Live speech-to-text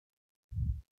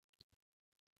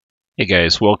Hey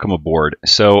guys, welcome aboard.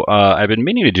 So I've been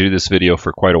meaning to do this video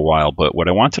for quite a while, but what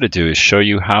I wanted to do is show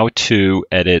you how to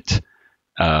edit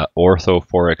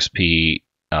ORTHO4XP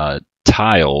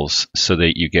tiles so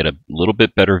that you get a little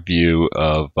bit better view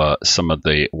of some of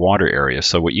the water areas.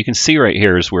 So what you can see right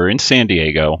here is we're in San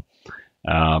Diego.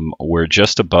 We're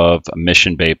just above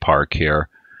Mission Bay Park here.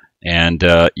 And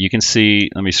you can see,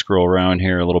 let me scroll around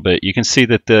here a little bit. You can see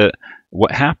that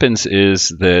what happens is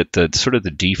that sort of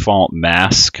the default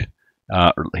mask,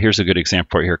 here's a good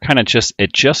example right here,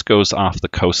 it just goes off the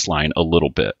coastline a little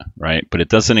bit, right? But it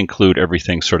doesn't include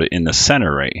everything sort of in the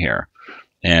center right here.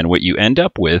 And what you end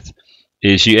up with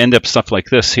is you end up stuff like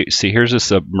this. See, here's this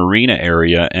marina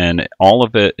area, and all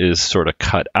of it is sort of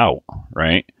cut out,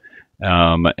 right?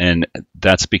 And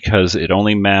that's because it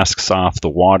only masks off the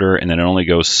water, and then it only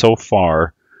goes so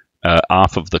far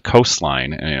off of the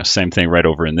coastline. And, same thing right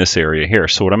over in this area here.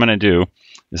 So what I'm going to do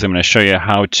is I'm going to show you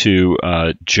how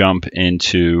to jump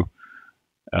into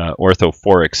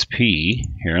ORTHO4XP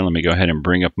here. Let me go ahead and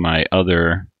bring up my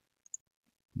other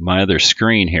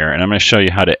screen here, and I'm going to show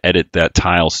you how to edit that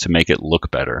tiles to make it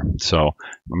look better. So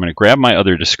I'm going to grab my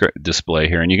other display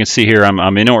here, and you can see here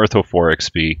I'm in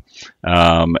ORTHO4XP,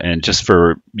 and just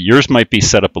for yours might be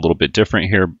set up a little bit different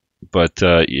here, but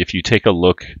if you take a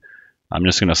look, I'm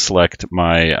just going to select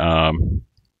my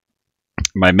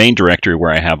my main directory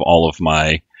where I have all of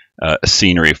my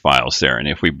scenery files there. And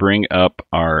if we bring up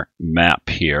our map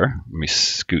here, let me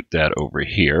scoot that over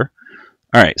here.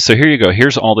 All right, so here you go.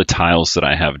 Here's all the tiles that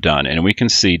I have done. And we can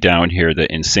see down here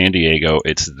that in San Diego,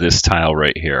 it's this tile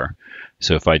right here.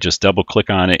 So if I just double click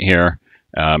on it here,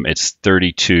 it's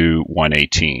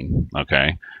 32,118,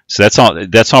 okay? So that's all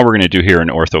we're going to do here in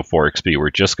ORTHO4XP. We're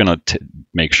just going to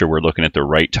make sure we're looking at the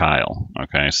right tile,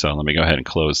 okay? So let me go ahead and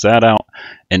close that out.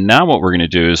 And now what we're going to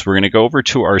do is we're going to go over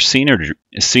to our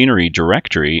scenery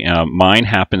directory. Mine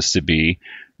happens to be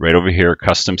right over here,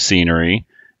 custom scenery,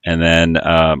 and then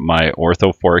my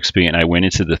ORTHO4XP, and I went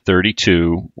into the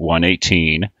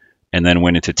 32,118, and then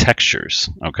went into textures,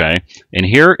 okay? And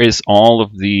here is all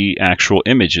of the actual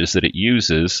images that it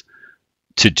uses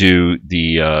to do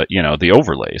the the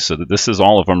overlay. So that this is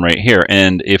all of them right here.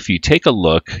 And if you take a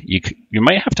look, you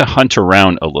might have to hunt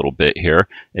around a little bit here.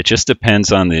 It just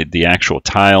depends on the actual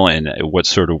tile and what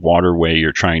sort of waterway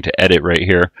you're trying to edit right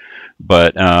here.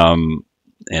 But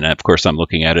and of course I'm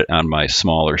looking at it on my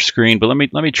smaller screen. But let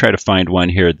me try to find one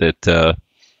here that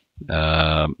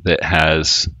that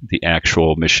has the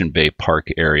actual Mission Bay Park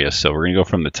area. So we're gonna go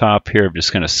from the top here. I'm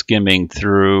just kind of skimming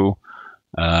through.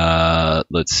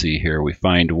 Let's see here. We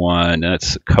find one.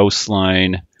 That's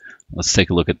coastline. Let's take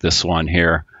a look at this one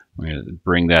here. I'm going to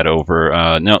bring that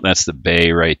over. No, that's the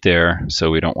bay right there.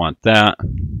 So we don't want that.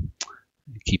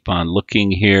 Keep on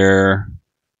looking here.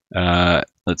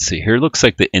 Let's see. Here looks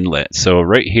like the inlet. So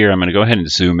right here, I'm going to go ahead and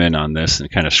zoom in on this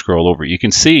and kind of scroll over. You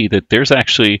can see that there's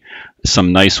actually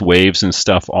some nice waves and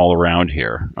stuff all around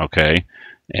here. Okay.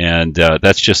 And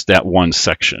that's just that one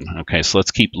section. Okay, so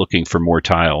let's keep looking for more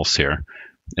tiles here.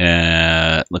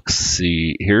 Let's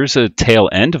see, here's a tail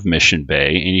end of Mission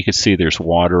Bay, and you can see there's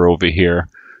water over here.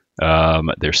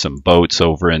 There's some boats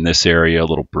over in this area, a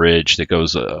little bridge that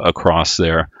goes across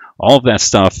there. All of that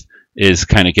stuff is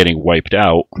kind of getting wiped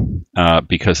out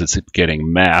because it's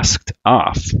getting masked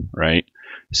off, right?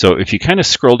 So if you kind of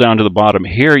scroll down to the bottom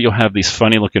here, you'll have these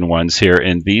funny looking ones here,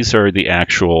 and these are the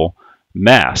actual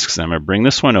masks. I'm going to bring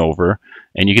this one over,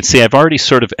 and you can see I've already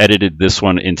sort of edited this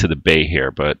one into the bay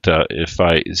here, but if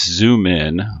I zoom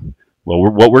in, well,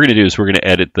 what we're going to do is we're going to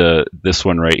edit this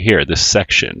one right here, this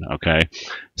section, okay?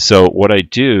 So what I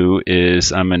do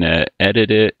is I'm going to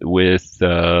edit it with,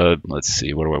 let's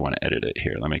see, what do I want to edit it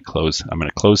here? Let me close. I'm going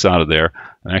to close out of there.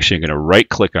 I'm actually going to right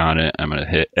click on it. I'm going to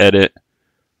hit edit.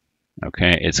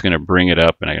 Okay, it's going to bring it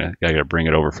up, and I got to bring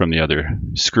it over from the other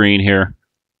screen here.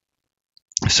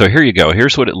 So here you go.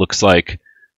 Here's what it looks like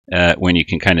when you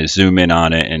can kind of zoom in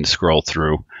on it and scroll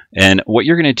through. And what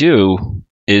you're going to do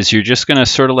is you're just going to,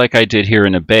 sort of like I did here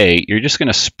in the bay, you're just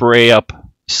going to spray up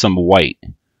some white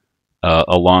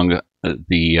along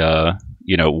the,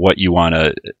 what you want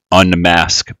to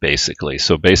unmask, basically.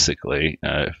 So basically,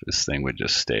 if this thing would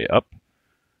just stay up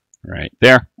right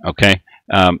there, okay.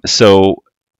 So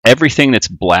everything that's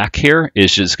black here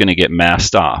is just going to get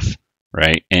masked off.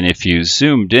 Right, and if you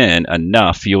zoomed in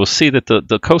enough, you will see that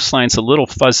the coastline's a little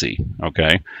fuzzy.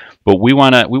 Okay, but we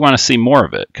want to see more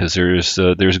of it because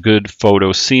there's good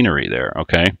photo scenery there.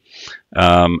 Okay,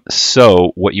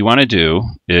 so what you want to do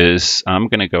is I'm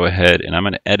going to go ahead and I'm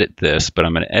going to edit this, but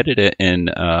I'm going to edit it in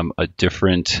a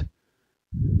different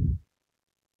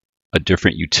a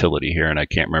different utility here, and I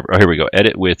can't remember. Oh, here we go.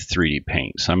 Edit with 3D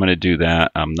Paint. So I'm going to do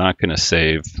that. I'm not going to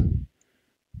save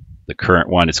the current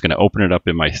one. It's going to open it up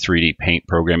in my 3D Paint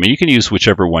program, and you can use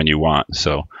whichever one you want.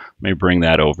 So let me bring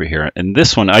that over here. And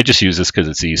this one, I just use this because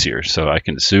it's easier. So I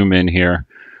can zoom in here,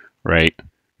 right?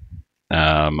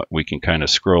 We can kind of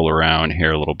scroll around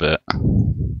here a little bit.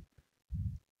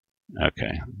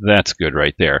 Okay, that's good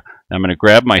right there. Now I'm going to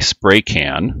grab my spray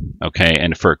can, okay,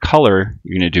 and for color,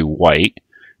 you're going to do white.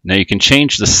 Now you can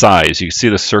change the size. You can see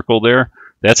the circle there?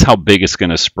 That's how big it's going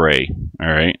to spray, all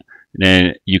right? And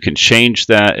then you can change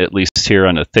that, at least here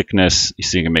on the thickness. You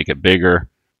see you can make it bigger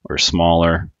or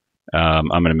smaller. I'm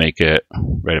going to make it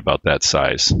right about that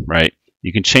size, right?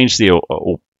 You can change the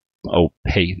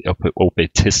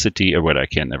opacity, or what, I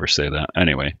can't never say that.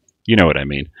 Anyway, you know what I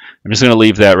mean. I'm just going to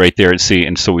leave that right there and see.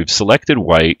 And so we've selected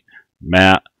white,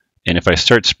 matte, and if I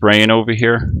start spraying over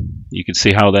here, you can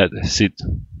see how that, see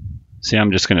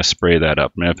I'm just going to spray that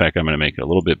up. Matter of fact, I'm going to make it a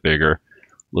little bit bigger,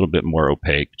 a little bit more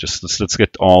opaque. Just let's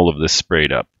get all of this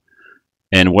sprayed up.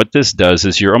 And what this does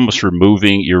is you're almost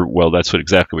removing well, that's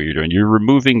exactly what you're doing. You're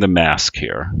removing the mask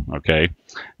here, okay?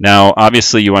 Now,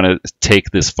 obviously, you want to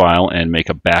take this file and make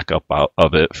a backup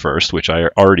of it first, which I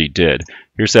already did.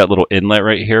 Here's that little inlet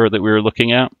right here that we were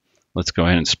looking at. Let's go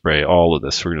ahead and spray all of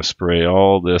this. We're going to spray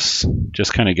all this,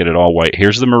 just kind of get it all white.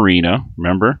 Here's the marina,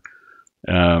 remember?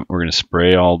 We're going to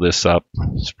spray all this up.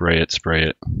 Spray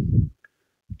it.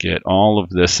 Get all of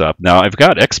this up. Now I've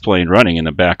got X-Plane running in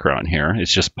the background here.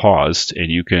 It's just paused,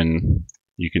 and you can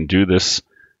do this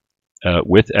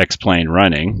with X-Plane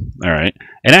running. All right,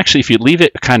 and actually, if you leave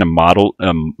it kind of model,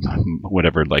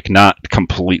 whatever, like not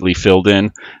completely filled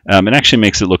in, it actually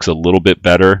makes it look a little bit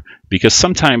better, because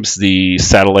sometimes the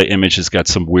satellite image has got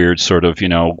some weird sort of,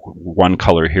 one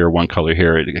color here,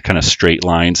 it kind of straight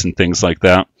lines and things like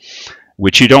that,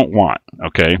 which you don't want.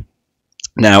 Okay.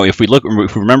 Now, if we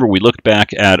remember, we looked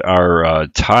back at our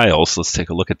tiles. Let's take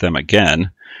a look at them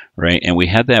again, right? And we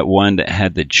had that one that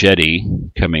had the jetty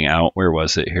coming out. Where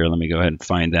was it? Here, let me go ahead and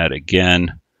find that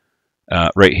again.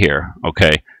 Right here.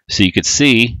 Okay, so you could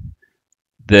see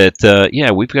that,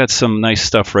 yeah, we've got some nice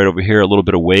stuff right over here. A little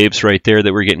bit of waves right there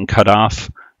that we're getting cut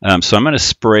off. So I'm going to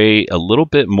spray a little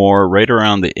bit more right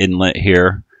around the inlet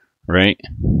here, right?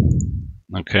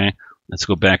 Okay. Let's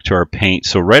go back to our paint.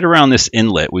 So right around this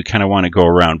inlet, we kind of want to go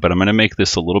around, but I'm going to make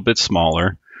this a little bit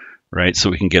smaller, right? So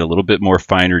we can get a little bit more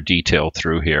finer detail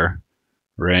through here,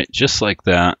 right? Just like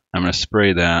that. I'm going to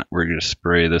spray that. We're going to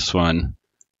spray this one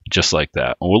just like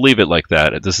that. And we'll leave it like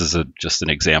that. This is just an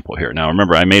example here. Now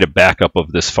remember, I made a backup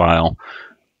of this file.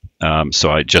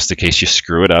 So just in case you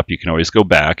screw it up, you can always go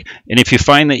back. And if you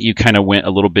find that you kind of went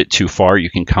a little bit too far, you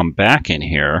can come back in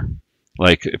here.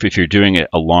 Like if you're doing it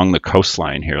along the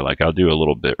coastline here, like I'll do a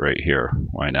little bit right here.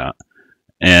 Why not?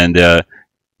 And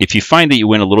if you find that you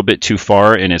went a little bit too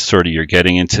far and it's sort of you're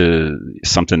getting into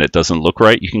something that doesn't look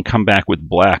right, you can come back with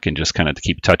black and just kind of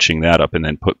keep touching that up, and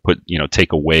then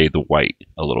take away the white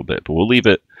a little bit. But we'll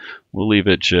leave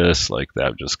it just like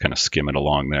that, just kind of skim it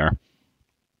along there.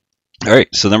 All right,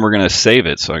 so then we're going to save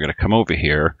it. So I got to come over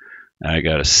here. I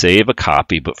got to save a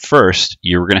copy, but first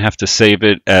you're going to have to save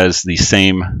it as the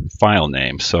same file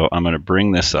name. So I'm going to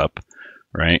bring this up,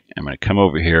 right? I'm going to come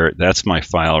over here. That's my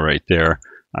file right there.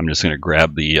 I'm just going to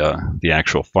grab the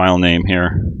actual file name here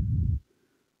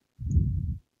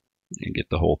and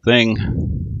get the whole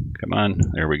thing. Come on,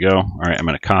 there we go. All right, I'm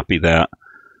going to copy that,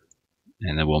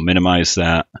 and then we'll minimize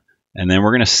that. And then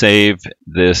we're going to save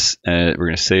this. We're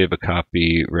going to save a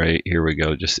copy right here. We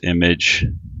go, just image,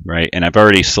 right? And I've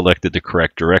already selected the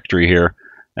correct directory here,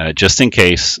 just in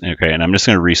case. Okay, and I'm just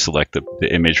going to reselect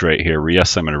the image right here.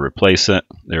 Yes, I'm going to replace it.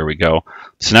 There we go.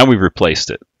 So now we've replaced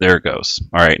it. There it goes.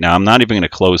 All right, now I'm not even going to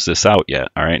close this out yet.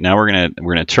 All right, now we're going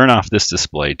to turn off this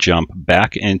display, jump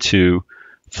back into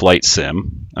Flight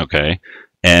Sim. Okay,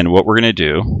 and what we're going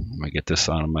to do, let me get this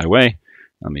out of my way.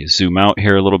 Let me zoom out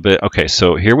here a little bit. Okay,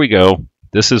 so here we go.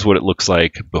 This is what it looks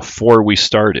like before we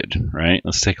started, right?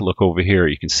 Let's take a look over here.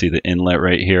 You can see the inlet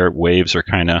right here. Waves are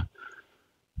kind of,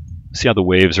 see how the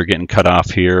waves are getting cut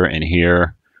off here,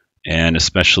 and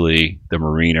especially the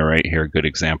marina right here. Good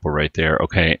example right there.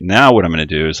 Okay, now what I'm going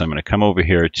to do is I'm going to come over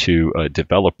here to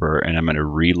Developer, and I'm going to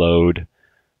reload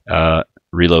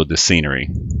the scenery.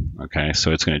 Okay,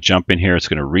 so it's going to jump in here. It's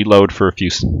going to reload for a few,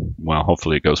 well,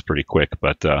 hopefully it goes pretty quick,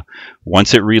 but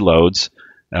once it reloads,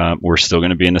 we're still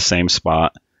going to be in the same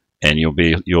spot, and you'll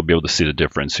be able to see the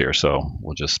difference here. So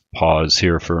we'll just pause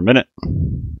here for a minute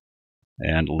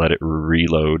and let it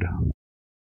reload.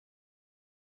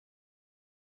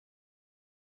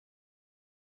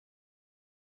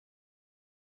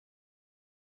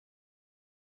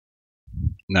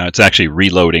 Now it's actually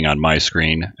reloading on my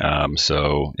screen.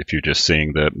 So if you're just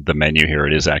seeing the menu here,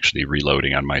 it is actually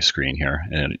reloading on my screen here,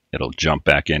 and it'll jump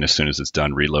back in as soon as it's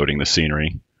done reloading the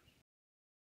scenery.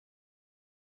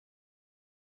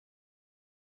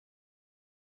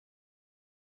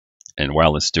 And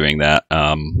while it's doing that,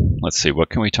 let's see, what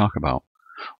can we talk about?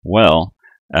 Well,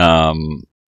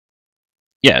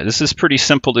 yeah, this is pretty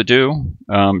simple to do.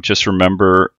 Just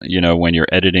remember, when you're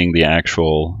editing the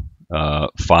actual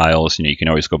files, you can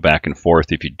always go back and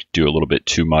forth if you do a little bit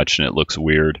too much and it looks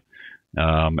weird.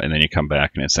 And then you come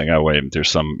back and it's like, oh wait, there's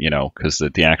some, because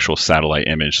the actual satellite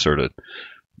image sort of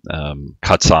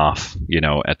cuts off,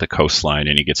 at the coastline,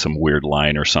 and you get some weird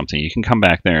line or something. You can come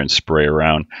back there and spray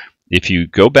around. If you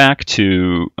go back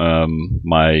to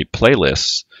my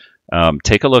playlists,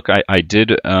 take a look. I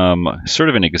did sort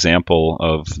of an example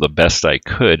of the best I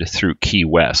could through Key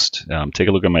West. Take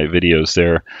a look at my videos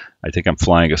there. I think I'm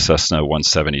flying a Cessna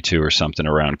 172 or something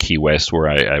around Key West, where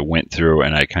I went through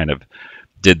and I kind of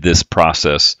did this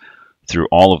process through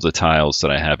all of the tiles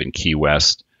that I have in Key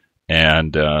West.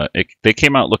 And they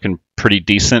came out looking pretty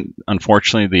decent.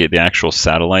 Unfortunately, the actual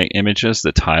satellite images,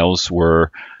 the tiles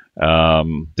were...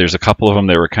 there's a couple of them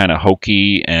that were kind of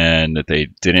hokey and that they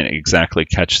didn't exactly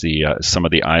catch the some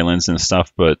of the islands and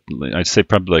stuff, but I'd say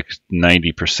probably like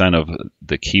 90% of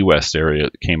the Key West area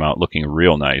came out looking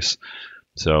real nice.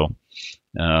 So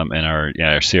and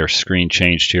I see our screen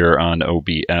changed here on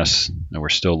OBS, and we're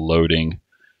still loading.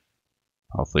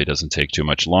 Hopefully it doesn't take too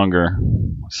much longer.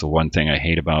 So one thing I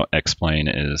hate about X-Plane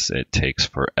is it takes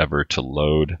forever to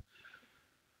load.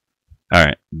 All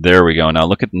right, there we go. Now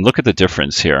look at the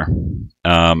difference here.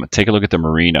 Take a look at the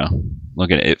marina.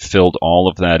 Look at it; it filled all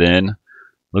of that in.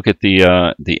 Look at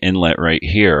the inlet right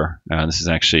here. This is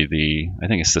actually I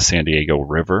think it's the San Diego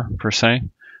River per se.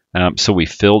 So we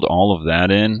filled all of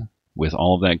that in with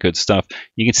all of that good stuff.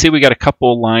 You can see we got a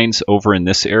couple lines over in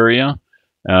this area,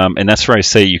 and that's where I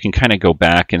say you can kind of go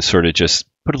back and sort of just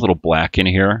put a little black in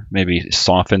here, maybe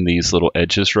soften these little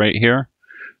edges right here,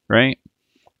 right?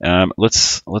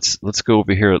 Let's go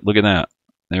over here. Look at that.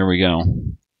 There we go.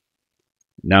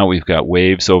 Now we've got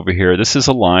waves over here. This is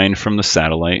a line from the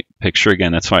satellite picture.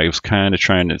 Again, that's why I was kind of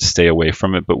trying to stay away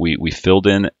from it, but we filled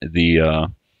in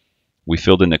the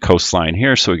coastline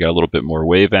here, so we got a little bit more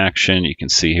wave action. You can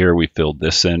see here we filled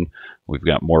this in. We've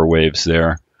got more waves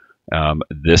there.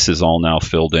 This is all now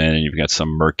filled in, and you've got some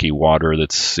murky water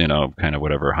that's, kind of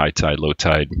whatever, high tide, low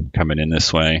tide coming in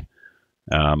this way,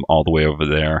 all the way over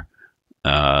there.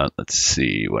 Let's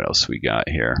see what else we got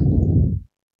here.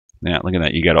 Yeah, look at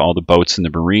that. You got all the boats in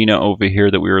the marina over here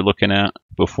that we were looking at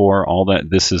before. All that,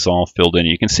 this is all filled in.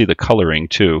 You can see the coloring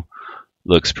too.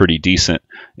 Looks pretty decent.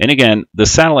 And again, the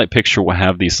satellite picture will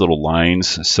have these little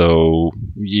lines, so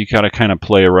you got to kind of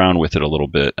play around with it a little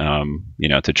bit,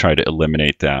 to try to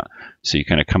eliminate that. So you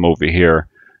kind of come over here,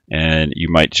 and you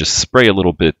might just spray a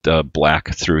little bit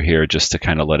black through here just to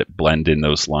kind of let it blend in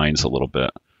those lines a little bit.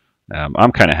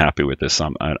 I'm kind of happy with this.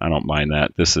 I don't mind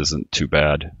that. This isn't too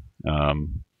bad.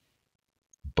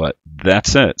 But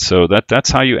that's it. So that's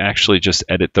how you actually just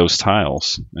edit those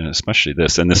tiles, and especially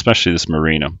this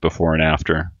marina before and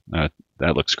after.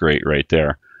 That looks great right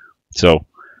there. So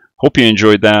hope you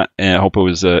enjoyed that, and I hope it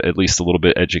was at least a little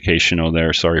bit educational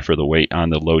there. Sorry for the wait on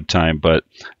the load time, but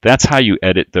that's how you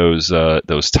edit those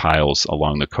tiles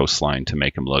along the coastline to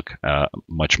make them look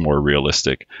much more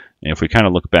realistic. And if we kind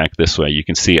of look back this way, you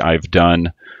can see I've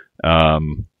done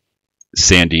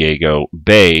San Diego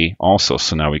Bay also.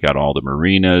 So now we got all the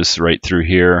marinas right through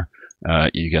here.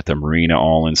 You got the marina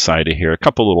all inside of here. A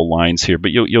couple little lines here,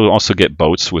 but you'll also get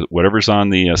boats with whatever's on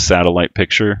the satellite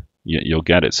picture. You'll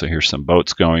get it. So here's some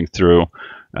boats going through.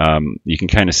 You can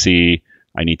kind of see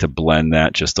I need to blend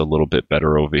that just a little bit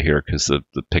better over here because the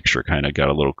picture kind of got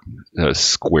a little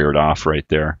squared off right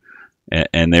there.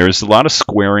 And there's a lot of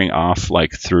squaring off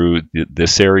like through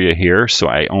this area here. So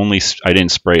I didn't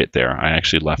spray it there. I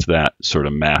actually left that sort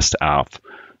of masked off.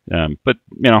 But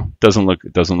doesn't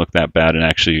look that bad. And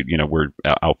actually, we're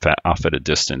off at a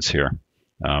distance here.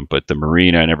 But the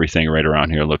marina and everything right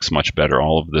around here looks much better.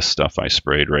 All of this stuff I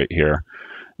sprayed right here.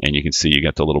 And you can see you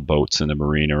got the little boats in the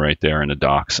marina right there and the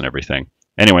docks and everything.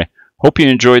 Anyway, hope you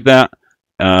enjoyed that.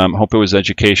 Hope it was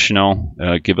educational.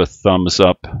 Give a thumbs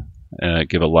up.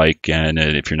 Give a like, and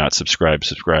if you're not subscribed,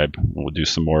 subscribe. We'll do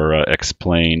some more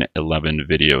X-Plane 11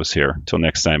 videos here. Until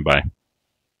next time, bye.